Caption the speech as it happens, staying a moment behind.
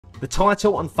The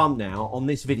title and thumbnail on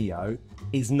this video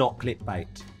is not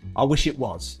clickbait. I wish it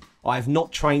was. I have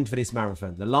not trained for this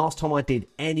marathon. The last time I did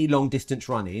any long distance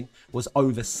running was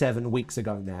over 7 weeks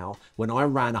ago now, when I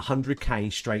ran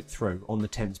 100k straight through on the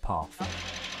Thames Path.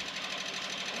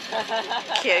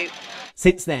 Cute.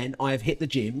 Since then, I have hit the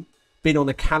gym, been on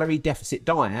a calorie deficit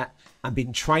diet, and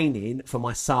been training for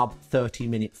my sub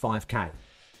 30-minute 5k.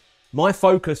 My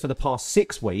focus for the past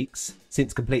 6 weeks,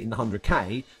 since completing the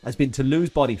 100k, has been to lose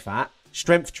body fat,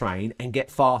 strength train, and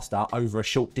get faster over a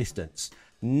short distance.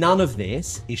 None of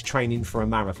this is training for a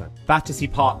marathon. Battersea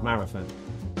Park Marathon.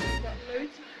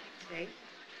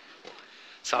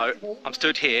 So I'm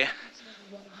stood here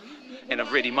in a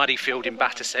really muddy field in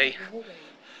Battersea,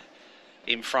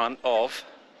 in front of,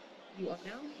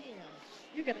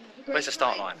 where's the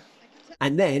start line?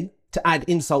 And then, to add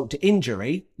insult to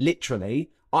injury,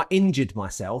 literally, I injured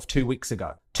myself 2 weeks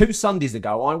ago. 2 Sundays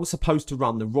ago, I was supposed to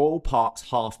run the Royal Parks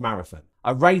Half Marathon,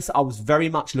 a race I was very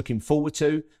much looking forward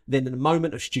to. Then in a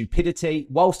moment of stupidity,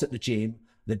 whilst at the gym,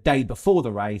 the day before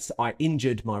the race, I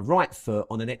injured my right foot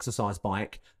on an exercise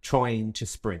bike trying to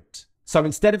sprint. So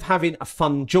instead of having a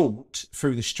fun jaunt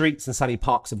through the streets and sunny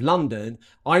parks of London,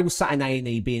 I was sat in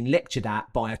A&E being lectured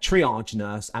at by a triage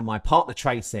nurse and my partner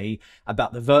Tracy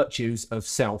about the virtues of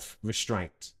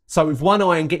self-restraint. So with one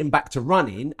eye on getting back to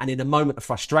running, and in a moment of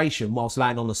frustration whilst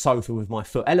laying on the sofa with my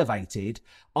foot elevated,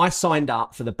 I signed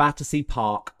up for the Battersea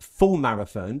Park full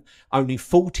marathon only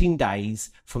 14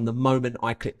 days from the moment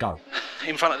I clicked go.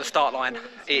 In front of the start line,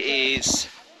 it is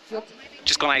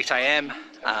just gone 8 AM,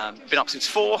 been up since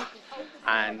 4,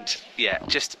 and yeah,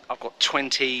 I've got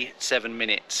 27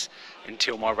 minutes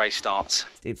until my race starts.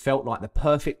 It felt like the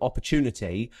perfect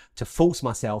opportunity to force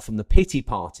myself from the pity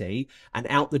party and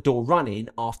out the door running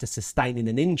after sustaining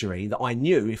an injury that I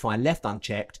knew, if I left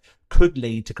unchecked, could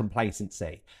lead to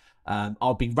complacency.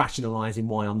 I'll be rationalising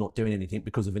why I'm not doing anything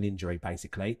because of an injury,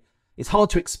 basically. It's hard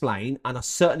to explain, and I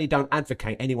certainly don't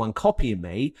advocate anyone copying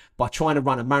me by trying to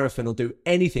run a marathon or do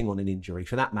anything on an injury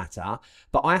for that matter,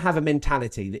 but I have a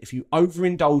mentality that if you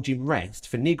overindulge in rest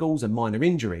for niggles and minor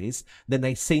injuries, then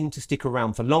they seem to stick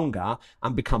around for longer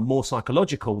and become more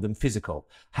psychological than physical.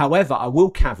 However, I will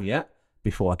caveat,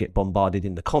 before I get bombarded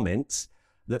in the comments,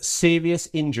 that serious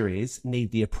injuries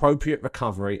need the appropriate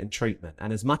recovery and treatment.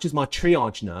 And as much as my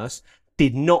triage nurse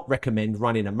did not recommend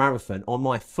running a marathon on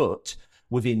my foot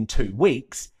within 2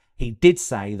 weeks, he did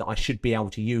say that I should be able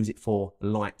to use it for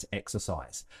light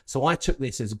exercise. So I took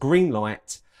this as green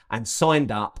light and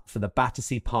signed up for the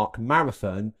Battersea Park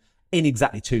Marathon in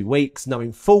exactly 2 weeks,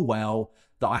 knowing full well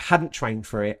that I hadn't trained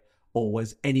for it or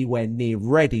was anywhere near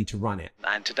ready to run it.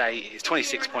 And today is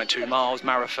 26.2 miles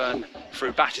marathon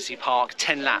through Battersea Park,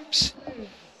 10 laps.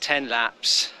 10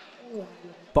 laps.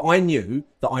 But I knew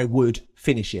that I would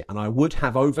finish it and I would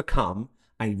have overcome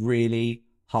a really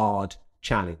hard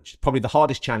challenge. Probably the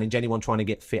hardest challenge anyone trying to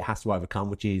get fit has to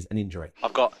overcome, which is an injury.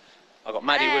 I've got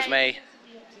Maddie with me,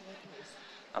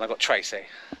 and I've got Tracy,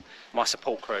 my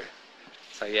support crew.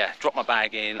 So yeah, drop my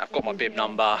bag in, I've got my bib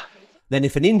number. Then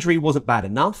if an injury wasn't bad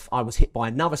enough, I was hit by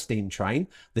another steam train,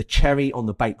 the cherry on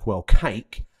the Bakewell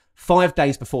cake. 5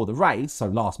 days before the race, so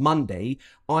last Monday,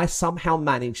 I somehow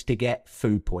managed to get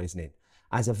food poisoning.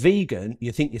 As a vegan,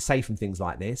 you think you're safe from things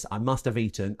like this. I must have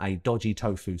eaten a dodgy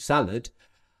tofu salad.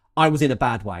 I was in a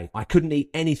bad way. I couldn't eat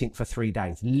anything for 3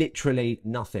 days, literally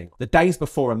nothing. The days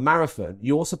before a marathon,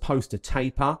 you're supposed to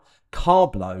taper,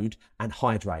 carb load, and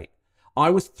hydrate. I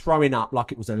was throwing up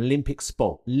like it was an Olympic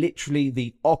sport, literally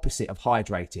the opposite of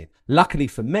hydrating. Luckily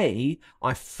for me,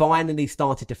 I finally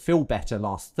started to feel better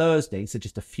last Thursday, so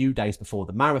just a few days before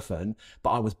the marathon,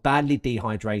 but I was badly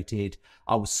dehydrated,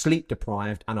 I was sleep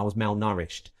deprived, and I was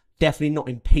malnourished. Definitely not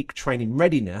in peak training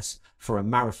readiness for a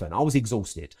marathon. I was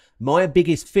exhausted. My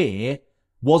biggest fear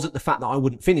wasn't the fact that I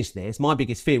wouldn't finish this. My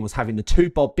biggest fear was having the 2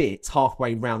 bob bits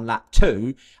halfway round lap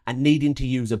 2 and needing to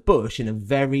use a bush in a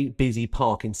very busy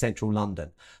park in central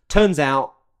London. Turns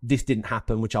out this didn't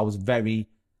happen, which I was very,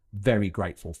 very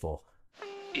grateful for.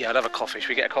 Yeah, I'd have a coffee. Should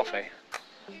we get a coffee?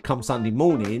 Come Sunday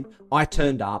morning, I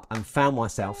turned up and found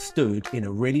myself stood in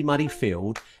a really muddy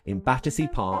field in Battersea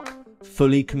Park,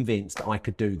 fully convinced that I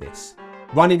could do this.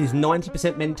 Running is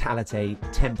 90% mentality,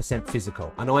 10%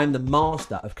 physical, and I am the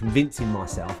master of convincing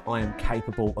myself I am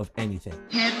capable of anything.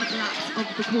 10 laps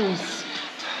of the course.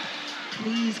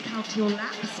 Please count your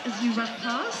laps as you run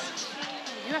past.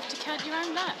 You have to count your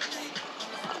own laps.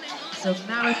 So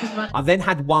marathon run. I then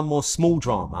had one more small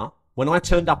drama When I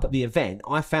turned up at the event,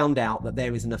 I found out that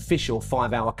there is an official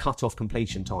 5-hour cut-off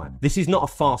completion time. This is not a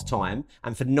fast time,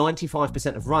 and for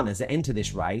 95% of runners that enter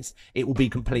this race, it will be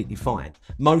completely fine.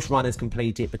 Most runners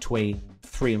complete it between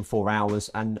 3 and 4 hours,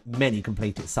 and many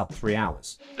complete it sub 3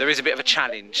 hours. There is a bit of a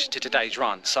challenge to today's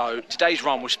run. So today's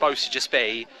run was supposed to just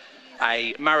be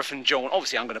a marathon jaunt.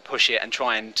 Obviously I'm going to push it and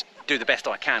try and do the best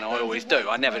I can. I always do.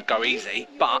 I never go easy.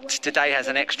 But today has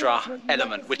an extra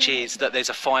element, which is that there's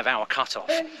a 5-hour cut-off.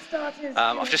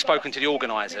 I've just spoken to the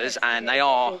organisers, and they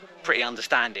are pretty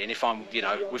understanding if I'm, you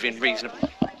know, within reasonable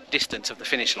distance of the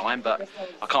finish line, but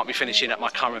I can't be finishing at my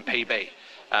current PB,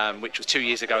 which was 2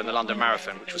 years ago in the London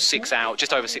Marathon, which was 6 hours,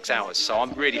 just over 6 hours. So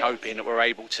I'm really hoping that we're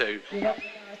able to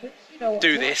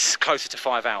do this closer to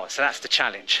 5 hours. So that's the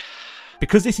challenge.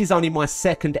 Because this is only my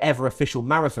second ever official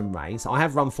marathon race, I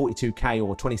have run 42k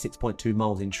or 26.2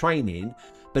 miles in training,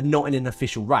 but not in an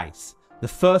official race. The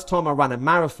first time I ran a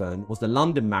marathon was the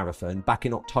London Marathon back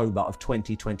in October of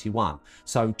 2021,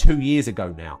 so 2 years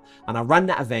ago now. And I ran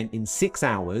that event in 6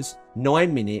 hours,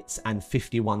 9 minutes and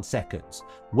 51 seconds,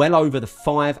 well over the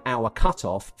 5-hour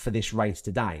cutoff for this race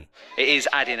today. It is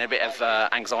adding a bit of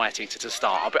anxiety to the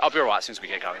start. I'll be all right as soon as we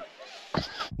get going.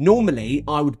 Normally,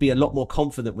 I would be a lot more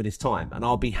confident with this time, and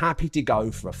I'll be happy to go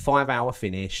for a 5-hour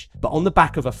finish, but on the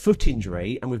back of a foot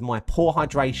injury and with my poor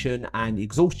hydration and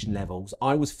exhaustion levels,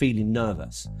 I was feeling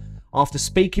nervous. After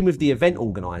speaking with the event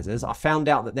organisers, I found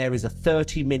out that there is a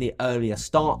 30-minute earlier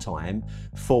start time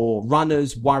for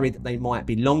runners worried that they might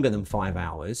be longer than 5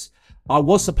 hours. I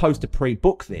was supposed to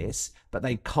pre-book this, but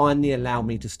they kindly allowed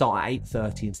me to start at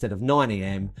 8:30 instead of 9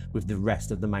 AM with the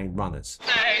rest of the main runners.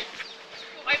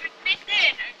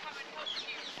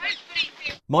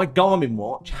 My Garmin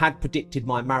watch had predicted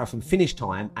my marathon finish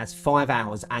time as 5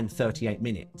 hours and 38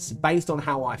 minutes. Based on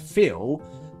how I feel,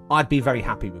 I'd be very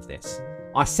happy with this.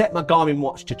 I set my Garmin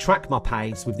watch to track my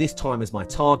pace with this time as my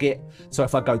target, so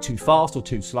if I go too fast or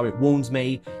too slow, it warns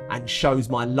me and shows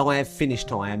my live finish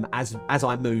time as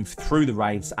I move through the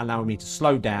race, allowing me to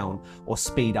slow down or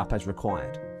speed up as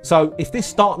required. So if this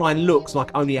start line looks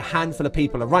like only a handful of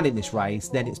people are running this race,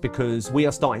 then it's because we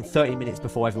are starting 30 minutes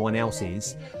before everyone else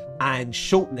is. And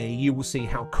shortly you will see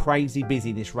how crazy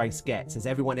busy this race gets as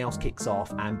everyone else kicks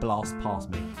off and blasts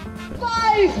past me.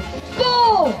 5,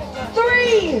 4,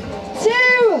 3,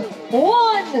 2,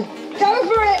 1. Go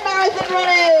for it, marathon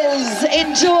runners!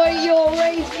 Enjoy your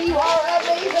race, you are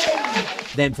amazing!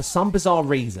 Then for some bizarre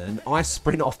reason, I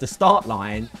sprint off the start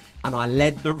line and I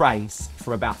led the race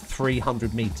for about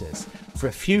 300 meters. For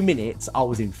a few minutes, I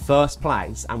was in first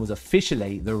place and was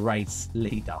officially the race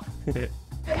leader.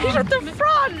 He's at the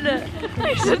front!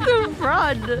 He's at the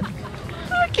front! Look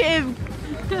at him!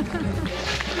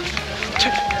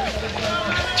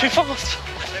 Too fast!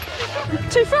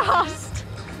 Too fast!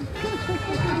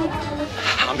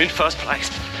 I'm in first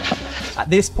place. At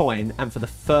this point, and for the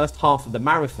first half of the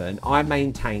marathon, I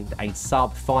maintained a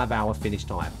sub 5-hour finish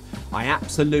time. I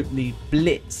absolutely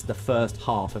blitzed the first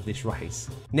half of this race.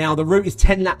 Now, the route is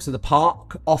 10 laps of the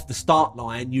park. Off the start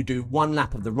line, you do 1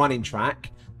 lap of the running track,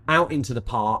 out into the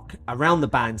park, around the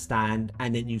bandstand,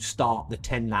 and then you start the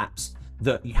 10 laps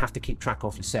that you have to keep track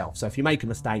of yourself. So if you make a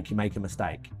mistake, you make a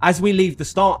mistake. As we leave the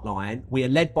start line, we are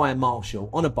led by a marshal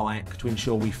on a bike to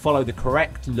ensure we follow the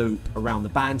correct loop around the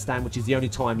bandstand, which is the only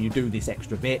time you do this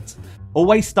extra bit.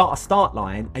 Always start a start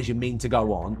line as you mean to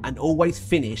go on, and always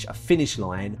finish a finish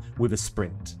line with a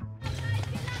sprint.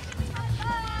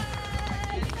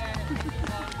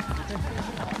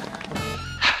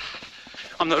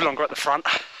 I'm no longer at the front.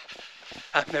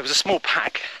 There was a small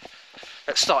pack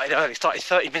that started early, started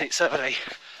 30 minutes early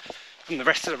from the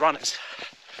rest of the runners.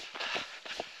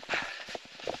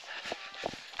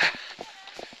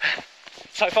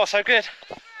 So far so good.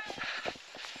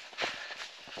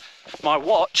 My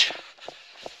watch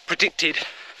predicted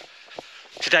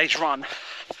today's run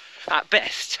at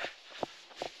best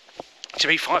to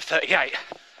be 5:38.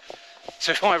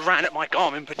 So if I ran at my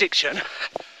Garmin prediction,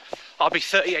 I'll be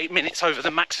 38 minutes over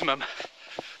the maximum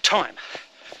time.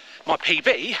 My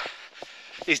PB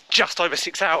is just over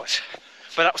 6 hours,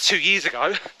 but that was 2 years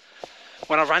ago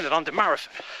when I ran the London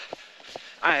Marathon.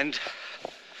 And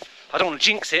I don't want to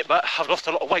jinx it, but I've lost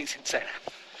a lot of weight since then.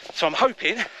 So I'm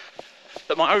hoping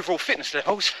that my overall fitness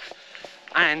levels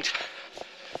and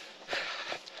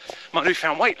my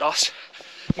newfound weight loss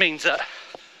means that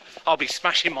I'll be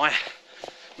smashing my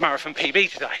marathon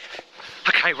PB today.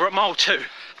 Okay, we're at mile 2.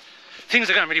 Things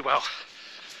are going really well.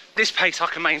 This pace I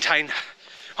can maintain,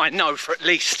 I know, for at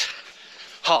least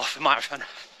half a marathon.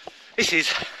 This is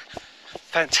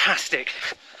fantastic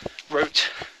route.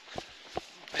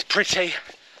 It's pretty,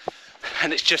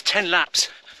 and it's just 10 laps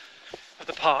of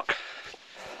the park.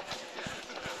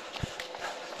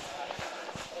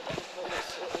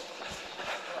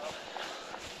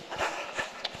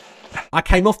 I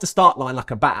came off the start line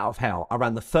like a bat out of hell. I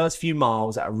ran the first few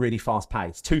miles at a really fast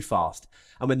pace, too fast.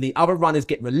 And when the other runners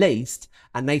get released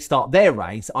and they start their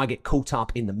race, I get caught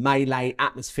up in the melee,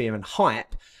 atmosphere and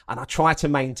hype. And I try to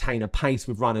maintain a pace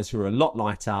with runners who are a lot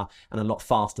lighter and a lot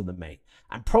faster than me.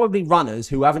 And probably runners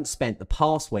who haven't spent the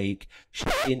past week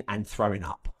shitting and throwing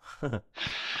up.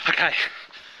 Okay,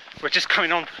 we're just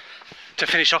coming on to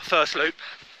finish our first loop.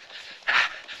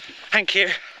 Thank you.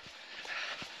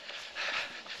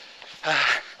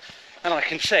 And I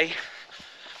can see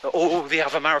that all the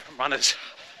other marathon runners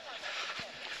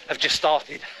have just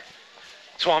started.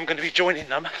 So I'm going to be joining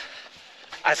them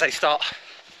as they start.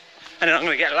 And then I'm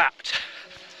going to get lapped,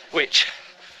 which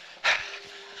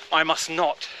I must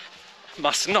not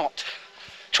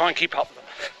try and keep up with them.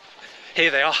 Here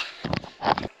they are.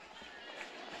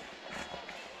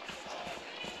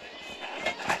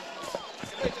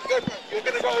 You're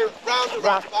going to go round and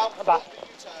round about.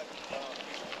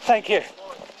 Thank you.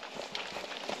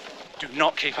 Do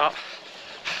not keep up.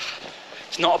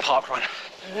 It's not a park run.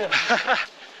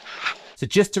 So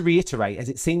just to reiterate, as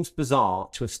it seems bizarre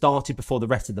to have started before the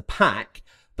rest of the pack,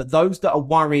 but those that are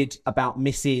worried about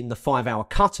missing the 5-hour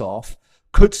cutoff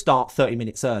could start 30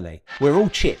 minutes early. We're all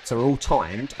chipped, so we're all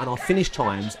timed, and our finish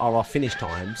times are our finish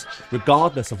times,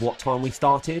 regardless of what time we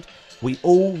started. We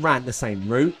all ran the same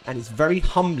route, and it's very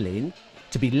humbling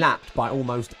to be lapped by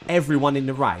almost everyone in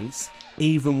the race,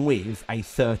 even with a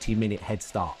 30-minute head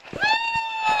start.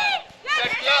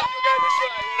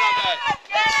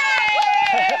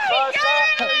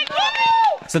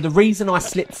 So the reason I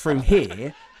slipped through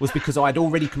here was because I'd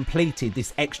already completed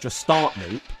this extra start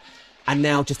loop and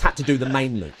now just had to do the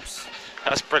main loops.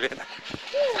 That's brilliant. I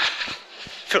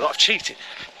feel like I've cheated.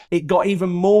 It got even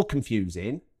more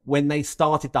confusing when they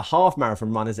started the half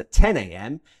marathon runners at 10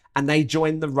 AM and they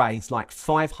joined the race like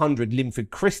 500 Linford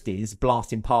Christies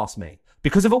blasting past me.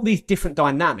 Because of all these different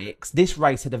dynamics, this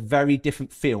race had a very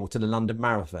different feel to the London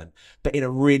Marathon, but in a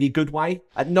really good way.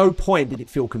 At no point did it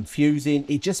feel confusing.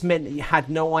 It just meant that you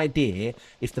had no idea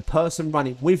if the person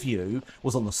running with you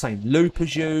was on the same loop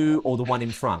as you or the one in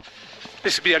front.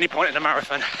 This will be the only point in the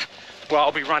marathon where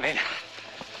I'll be running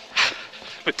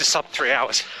with the sub 3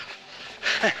 hours.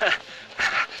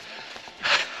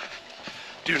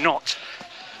 Do not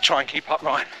try and keep up,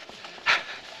 Ryan.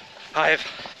 I have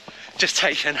just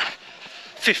taken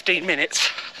 15 minutes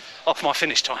off my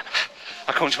finish time.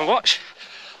 According to my watch,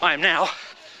 I am now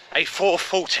a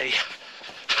 4:40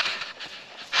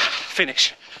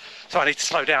 finish, so I need to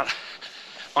slow down.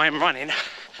 I am running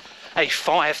a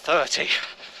 5:30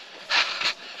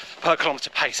 per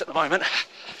kilometre pace at the moment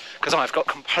because I've got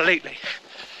completely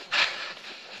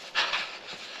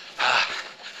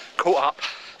caught up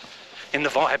in the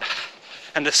vibe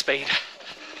and the speed.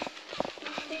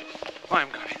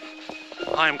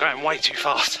 I am going way too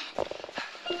fast.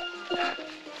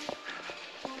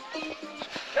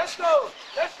 Let's go!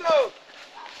 Let's go!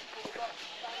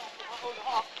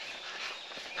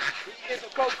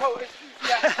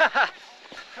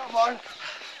 Come on.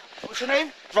 What's your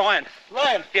name? Ryan.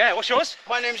 Ryan. Yeah, what's yours?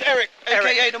 My name's Eric,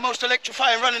 aka the most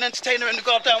electrifying running entertainer in the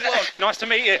goddamn world. Nice to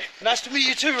meet you. Nice to meet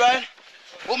you too, Ryan.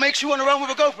 What makes you want to run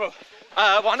with a GoPro?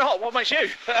 Why not? What makes you?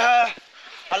 I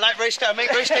like race day. I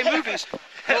make race day movies.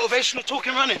 Motivational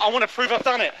talking running. I want to prove I've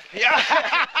done it. Yeah.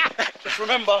 Just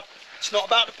remember, it's not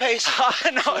about the pace. No.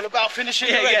 It's all about finishing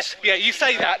the race. Yeah, you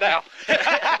say that now.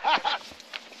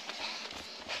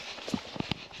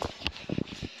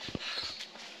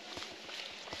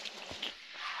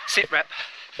 Sit rep.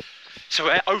 So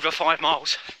we're over 5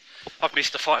 miles. I've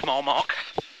missed the 5 mile mark.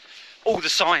 All the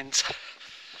signs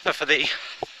are for the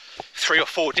 3 or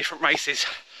 4 different races.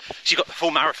 So you've got the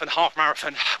full marathon, half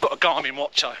marathon. I've got a Garmin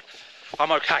watch, so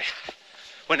I'm okay.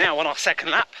 We're now on our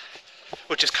second lap.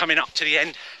 We're just coming up to the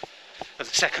end of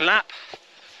the second lap.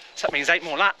 So that means 8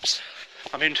 more laps.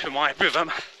 I'm into my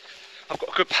rhythm. I've got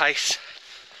a good pace.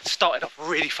 Started off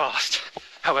really fast.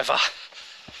 However,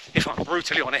 if I'm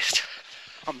brutally honest,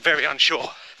 I'm very unsure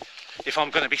if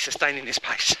I'm going to be sustaining this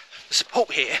pace. The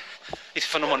support here is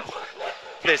phenomenal.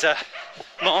 There's a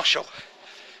marshal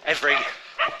every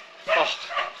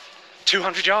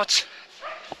 200 yards.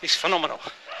 It's phenomenal.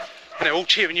 And they're all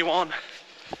cheering you on.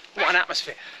 What an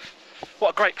atmosphere. What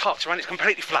a great park to run. It's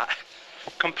completely flat.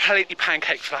 Completely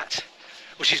pancake flat,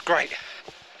 which is great.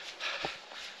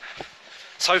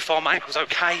 So far my ankle's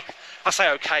okay. I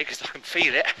say okay because I can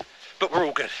feel it, but we're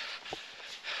all good.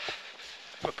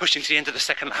 We're pushing to the end of the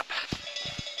second lap.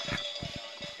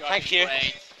 Thank you.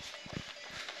 Great.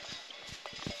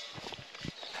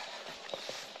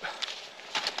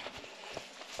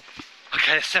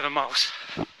 Okay, 7 miles.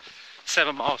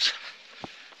 7 miles.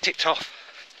 Ticked off.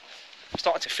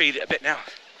 starting to feel it a bit now.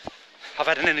 I've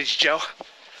had an energy gel,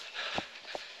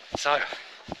 so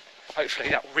hopefully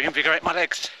that will reinvigorate my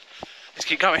legs. Let's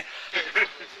keep going.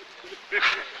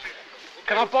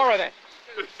 Can I borrow that?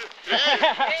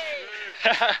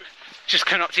 Just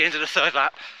coming up to the end of the third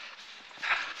lap.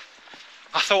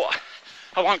 I thought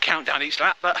I won't count down each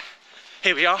lap, but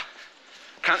here we are,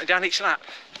 counting down each lap.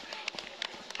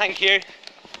 Thank you.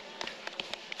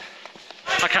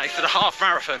 Okay, so the half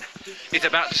marathon is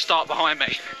about to start behind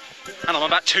me, and I'm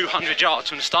about 200 yards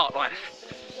from the start line.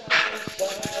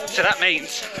 So that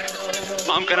means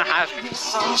I'm gonna have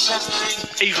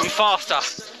even faster,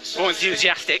 more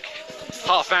enthusiastic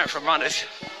half marathon runners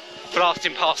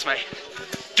blasting past me.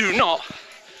 Do not,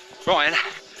 Ryan,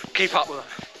 keep up with them,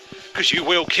 because you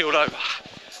will keel over.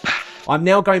 I'm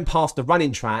now going past the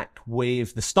running track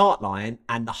with the start line,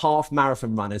 and the half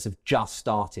marathon runners have just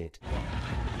started. Do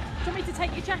you want me to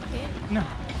take your jacket? No.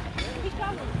 Keep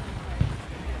going.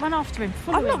 Run after him.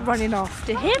 I'm not running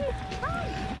after him.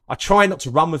 I try not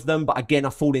to run with them, but again, I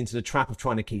fall into the trap of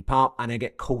trying to keep up, and I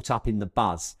get caught up in the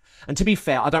buzz. And to be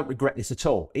fair, I don't regret this at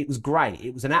all. It was great.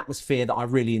 It was an atmosphere that I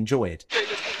really enjoyed.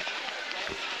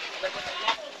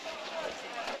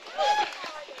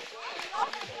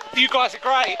 You guys are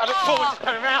great. I look forward to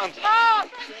coming round.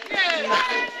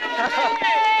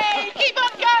 Keep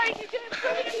on going. You're doing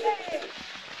brilliantly.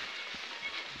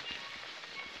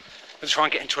 I'm trying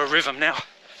to get into a rhythm now.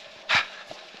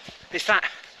 It's that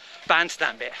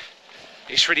bandstand bit.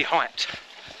 It's really hyped.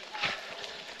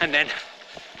 And then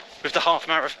with the half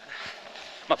marathon,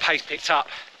 my pace picked up.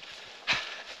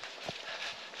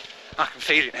 I can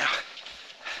feel it now.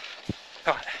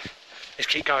 All right, let's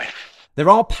keep going. There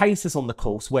are pacers on the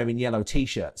course wearing yellow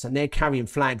t-shirts, and they're carrying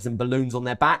flags and balloons on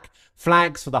their back.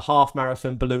 Flags for the half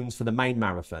marathon, balloons for the main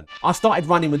marathon. I started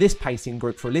running with this pacing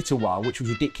group for a little while, which was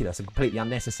ridiculous and completely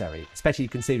unnecessary, especially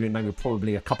considering they were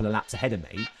probably a couple of laps ahead of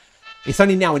me. It's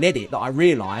only now in edit that I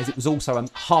realise it was also a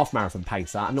half marathon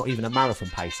pacer and not even a marathon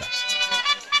pacer.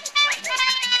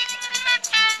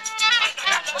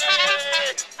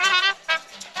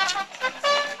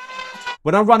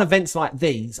 When I run events like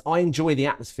these, I enjoy the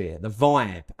atmosphere, the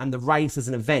vibe, and the race as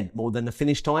an event more than the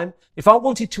finish time. If I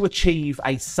wanted to achieve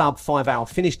a sub 5 hour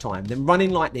finish time, then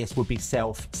running like this would be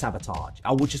self-sabotage.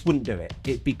 I just wouldn't do it.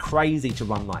 It'd be crazy to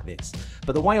run like this.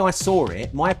 But the way I saw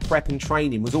it, my prep and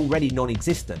training was already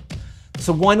non-existent.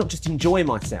 So why not just enjoy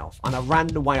myself? And I ran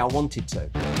the way I wanted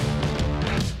to.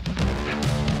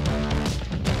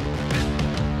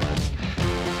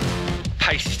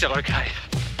 Pace is still okay.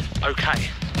 Okay.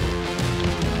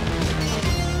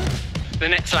 The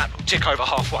next lap will tick over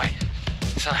halfway,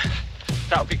 so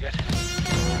that'll be good.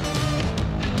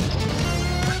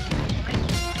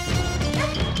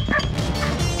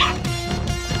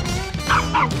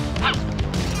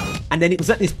 And then it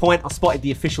was at this point I spotted the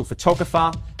official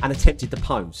photographer and attempted the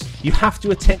pose. You have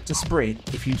to attempt to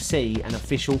sprint if you see an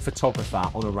official photographer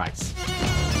on a race.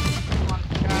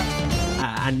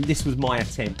 And this was my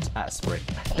attempt at a sprint.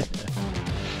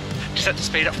 Just have to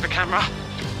speed up for the camera.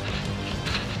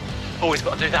 Always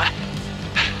got to do that.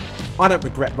 I don't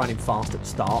regret running fast at the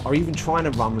start or even trying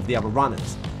to run with the other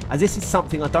runners, as this is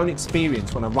something I don't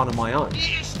experience when I run on my own.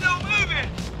 He is still moving!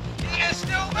 He is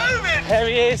still moving! There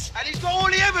he is. And he's got all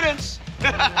the evidence!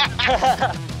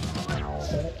 I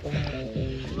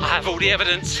have all the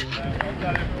evidence.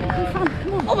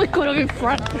 Oh my god, I'm in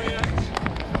front.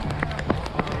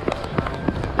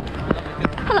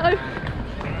 Hello.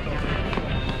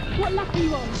 What lap are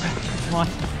you on? My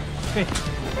fifth.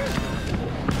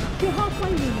 You're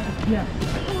halfway there. Yeah.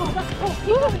 Oh, that's hot.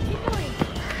 Keep going, keep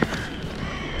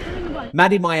going.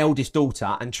 Maddie, my eldest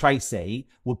daughter, and Tracy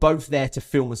were both there to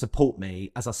film and support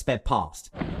me as I sped past.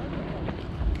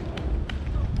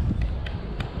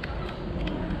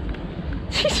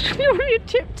 She's on your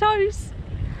tiptoes.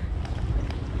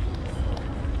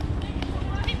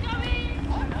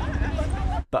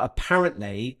 But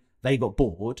apparently they got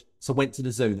bored, so went to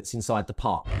the zoo that's inside the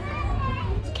park.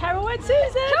 Carol and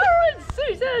Susan! Carol and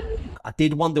Susan! I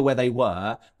did wonder where they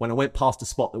were when I went past the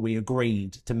spot that we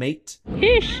agreed to meet.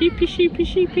 Here, sheepy, sheepy,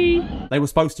 sheepy. They were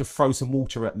supposed to throw some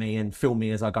water at me and film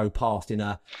me as I go past in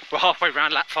a... We're halfway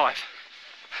round lap 5.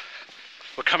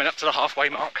 We're coming up to the halfway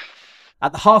mark.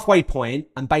 At the halfway point,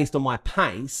 and based on my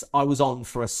pace, I was on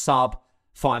for a sub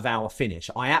 5 hour finish.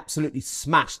 I absolutely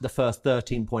smashed the first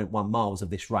 13.1 miles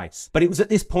of this race. But it was at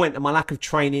this point that my lack of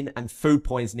training and food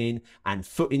poisoning and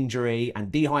foot injury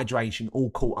and dehydration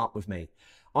all caught up with me.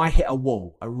 I hit a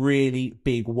wall, a really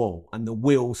big wall, and the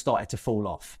wheels started to fall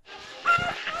off.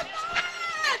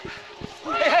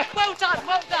 Well done,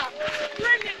 well done.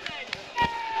 Brilliantly.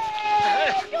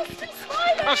 You're still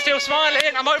smiling. I'm still smiling.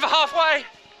 I'm over halfway.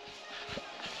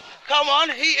 Come on,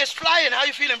 heat is flying. How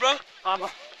you feeling, bro? I'm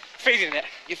feeling it.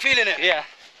 You feeling it? Yeah.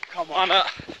 Come on. I'm at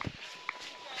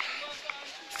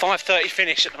 5:30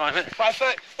 finish at the moment.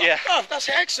 5:30? Yeah. Oh, that's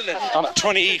excellent. I'm at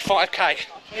 25k.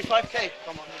 25k.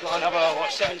 Come on, you've got another,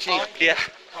 what, 17? Yeah.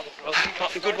 Come on, bro. Keep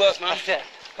up the good work, man. That's it.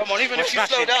 Come on, even We're if you slow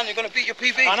smashing. down, you're going to beat your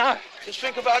PB. I know. Just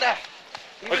think about that.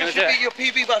 Even gonna if you do it. beat your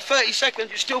PB by 30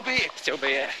 seconds, you still beat it. Still be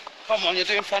it. Come on, you're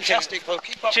doing fantastic, bro.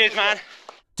 Keep up. Cheers, man.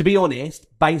 To be honest,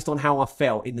 based on how I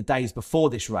felt in the days before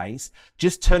this race,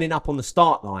 just turning up on the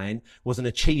start line was an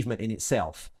achievement in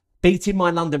itself. Beating my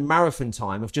London Marathon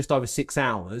time of just over 6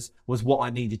 hours was what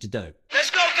I needed to do. Let's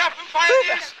go, Captain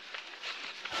Pioneers.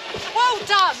 Well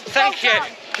done. Thank well you.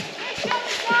 Done.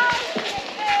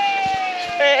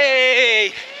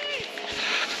 Hey!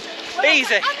 Well,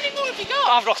 Easy. How many more have you got?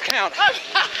 I've lost count. I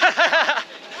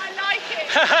like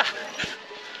it.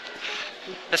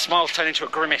 The smile's turned into a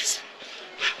grimace.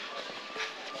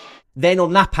 Then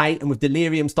on lap 8, and with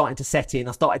delirium starting to set in,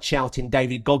 I started shouting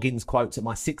David Goggins quotes at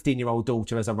my 16-year-old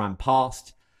daughter as I ran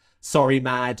past. Sorry,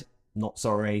 Mad. Not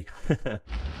sorry.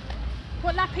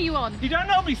 What lap are you on? You don't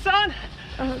know me, son.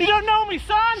 You don't know me,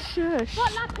 son. Shush.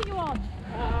 What lap are you on?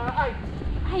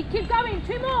 Hey, keep going.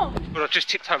 2 more. But I've just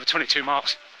tipped over 22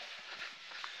 miles.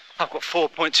 I've got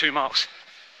 4.2 miles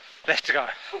left to go.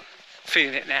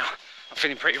 Feeling it now. I'm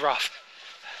feeling pretty rough.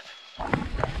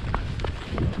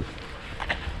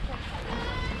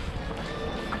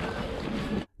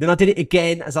 Then I did it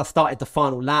again as I started the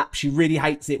final lap. She really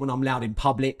hates it when I'm loud in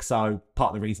public, so part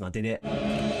of the reason I did it.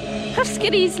 How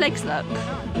skinny his legs look.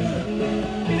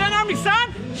 You don't know me,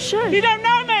 son. Shush. You don't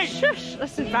know me. Shush.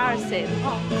 That's embarrassing.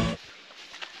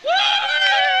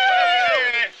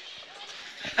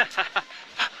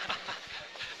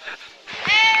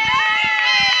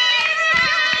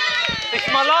 This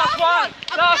is my last one.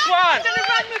 Last one.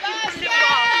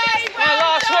 My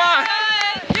last one.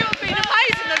 You've been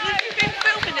amazing. You've been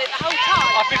filming it the whole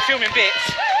time. I've been filming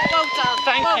bits. Well done.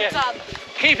 Thank well you. done.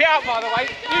 Keep it up, by the way.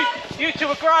 You two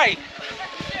are great.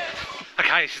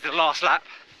 Okay, this is the last lap.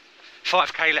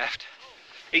 5k left.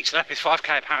 Each lap is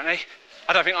 5k apparently.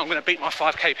 I don't think I'm going to beat my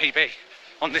 5k PB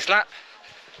on this lap.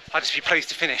 I'll just be pleased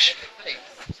to finish.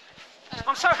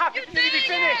 I'm so happy to nearly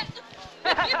finished.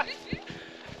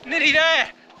 Nearly there.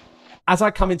 As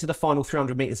I come into the final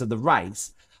 300 metres of the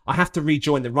race, I have to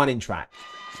rejoin the running track.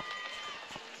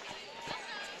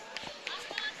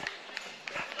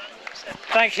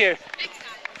 Thank you.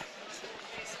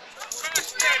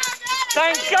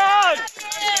 Thank God.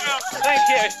 Thank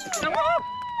you.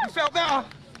 You felt better?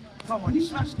 Come on, you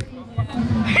smashed it.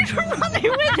 He's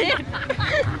running with him.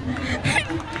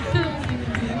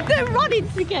 They're running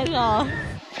together.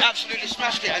 Absolutely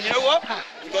smashed it. And you know what?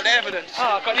 We've got the evidence.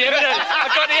 Oh, I've got the evidence.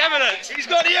 I've got the evidence. He's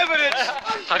got the evidence.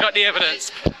 I got the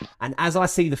evidence. And as I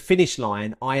see the finish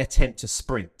line, I attempt to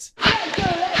sprint.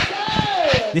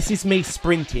 This is me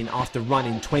sprinting after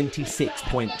running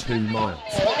 26.2 miles.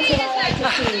 That's what I like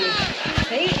to see.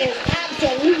 He is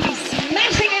absolutely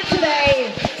smashing it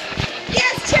today.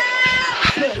 Yes,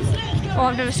 champ! Oh,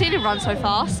 I've never seen him run so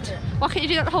fast. Why can't you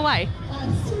do that the whole way?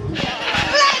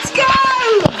 Let's go!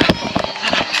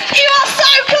 You are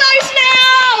so close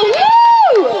now!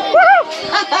 Woo!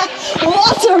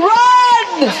 What a run!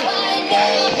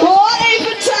 What a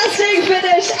fantastic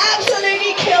finish!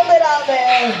 Absolutely killed it out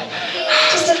there.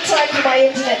 Just in time for my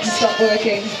internet to stop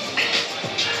working.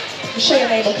 I'm sure your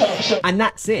name will come up short. And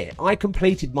that's it. I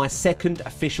completed my second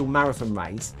official marathon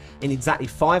race in exactly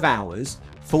 5 hours,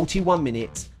 41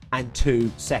 minutes and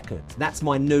 2 seconds. That's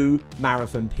my new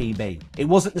marathon PB. It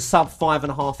wasn't the sub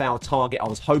 5.5 hour target I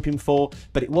was hoping for,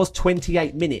 but it was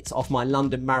 28 minutes off my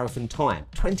London marathon time.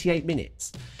 28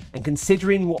 minutes. And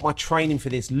considering what my training for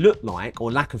this looked like,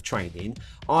 or lack of training,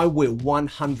 I will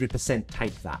 100%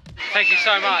 take that. Thank you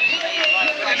so much.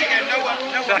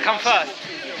 Did I come first?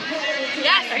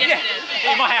 Yes, yes,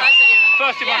 In my house.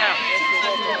 First in my house.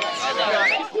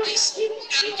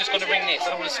 I'm just going to ring this. I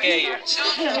don't want to scare you.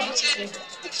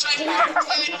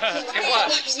 It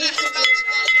works.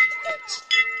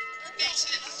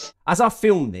 As I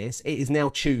film this, it is now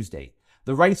Tuesday.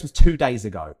 The race was 2 days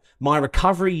ago. My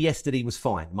recovery yesterday was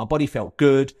fine. My body felt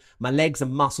good. My legs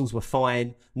and muscles were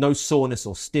fine. No soreness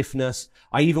or stiffness.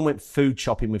 I even went food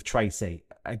shopping with Tracy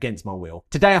against my will.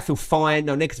 Today I feel fine.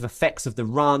 No negative effects of the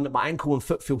run. My ankle and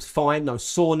foot feels fine. No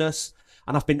soreness.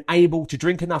 And I've been able to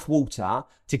drink enough water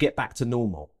to get back to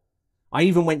normal. I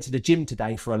even went to the gym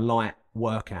today for a light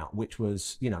workout, which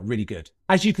was, really good.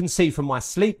 As you can see from my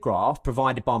sleep graph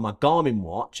provided by my Garmin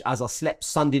watch, as I slept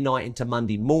Sunday night into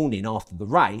Monday morning after the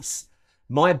race,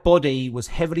 my body was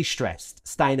heavily stressed,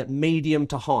 staying at medium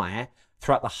to high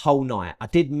throughout the whole night. I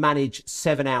did manage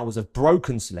 7 hours of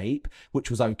broken sleep, which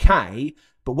was okay.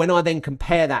 But when I then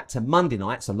compare that to Monday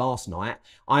night, so last night,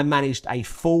 I managed a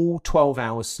full 12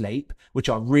 hours sleep, which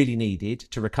I really needed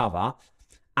to recover.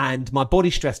 And my body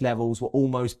stress levels were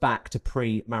almost back to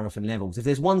pre-marathon levels. If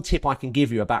there's one tip I can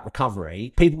give you about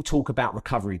recovery, people talk about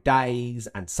recovery days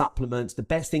and supplements. The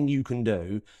best thing you can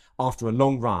do after a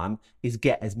long run is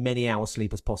get as many hours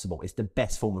sleep as possible. It's the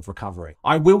best form of recovery.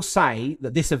 I will say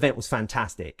that this event was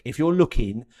fantastic. If you're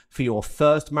looking for your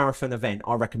first marathon event,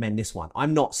 I recommend this one.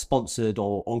 I'm not sponsored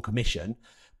or on commission,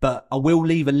 but I will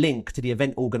leave a link to the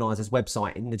event organizer's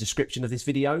website in the description of this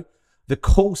video. The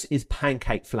course is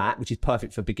pancake flat, which is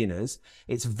perfect for beginners.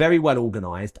 It's very well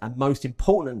organized, and most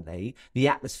importantly, the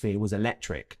atmosphere was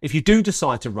electric. If you do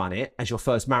decide to run it as your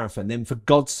first marathon, then for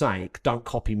God's sake, don't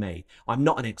copy me. I'm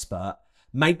not an expert.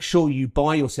 Make sure you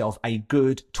buy yourself a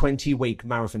good 20-week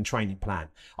marathon training plan.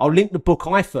 I'll link the book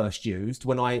I first used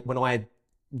when I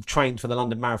trained for the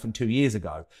London Marathon 2 years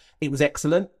ago. It was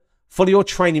excellent. Follow your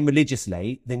training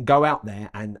religiously, then go out there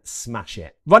and smash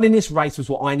it. Running this race was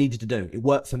what I needed to do. It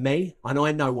worked for me, and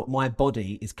I know what my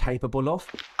body is capable of.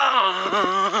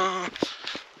 Oh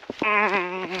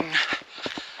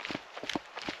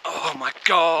my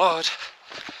God.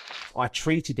 I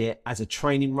treated it as a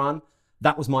training run.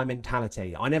 That was my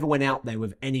mentality. I never went out there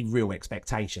with any real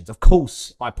expectations. Of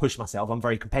course, I push myself. I'm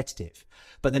very competitive.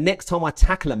 But the next time I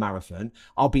tackle a marathon,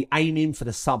 I'll be aiming for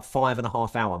the sub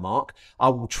 5.5 hour mark. I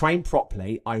will train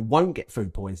properly. I won't get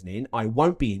food poisoning. I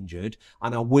won't be injured.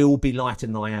 And I will be lighter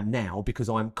than I am now because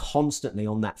I'm constantly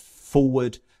on that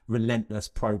forward, relentless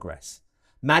progress.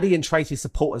 Maddie and Tracy's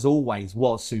support, as always,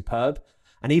 was superb.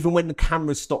 And even when the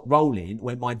cameras stopped rolling,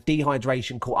 when my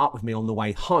dehydration caught up with me on the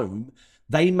way home,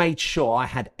 they made sure I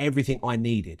had everything I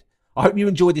needed. I hope you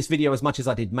enjoyed this video as much as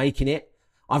I did making it.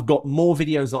 I've got more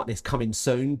videos like this coming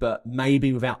soon, but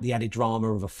maybe without the added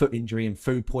drama of a foot injury and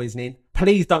food poisoning.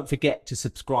 Please don't forget to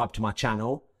subscribe to my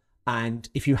channel. And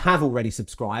if you have already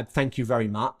subscribed, thank you very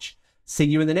much. See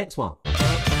you in the next one.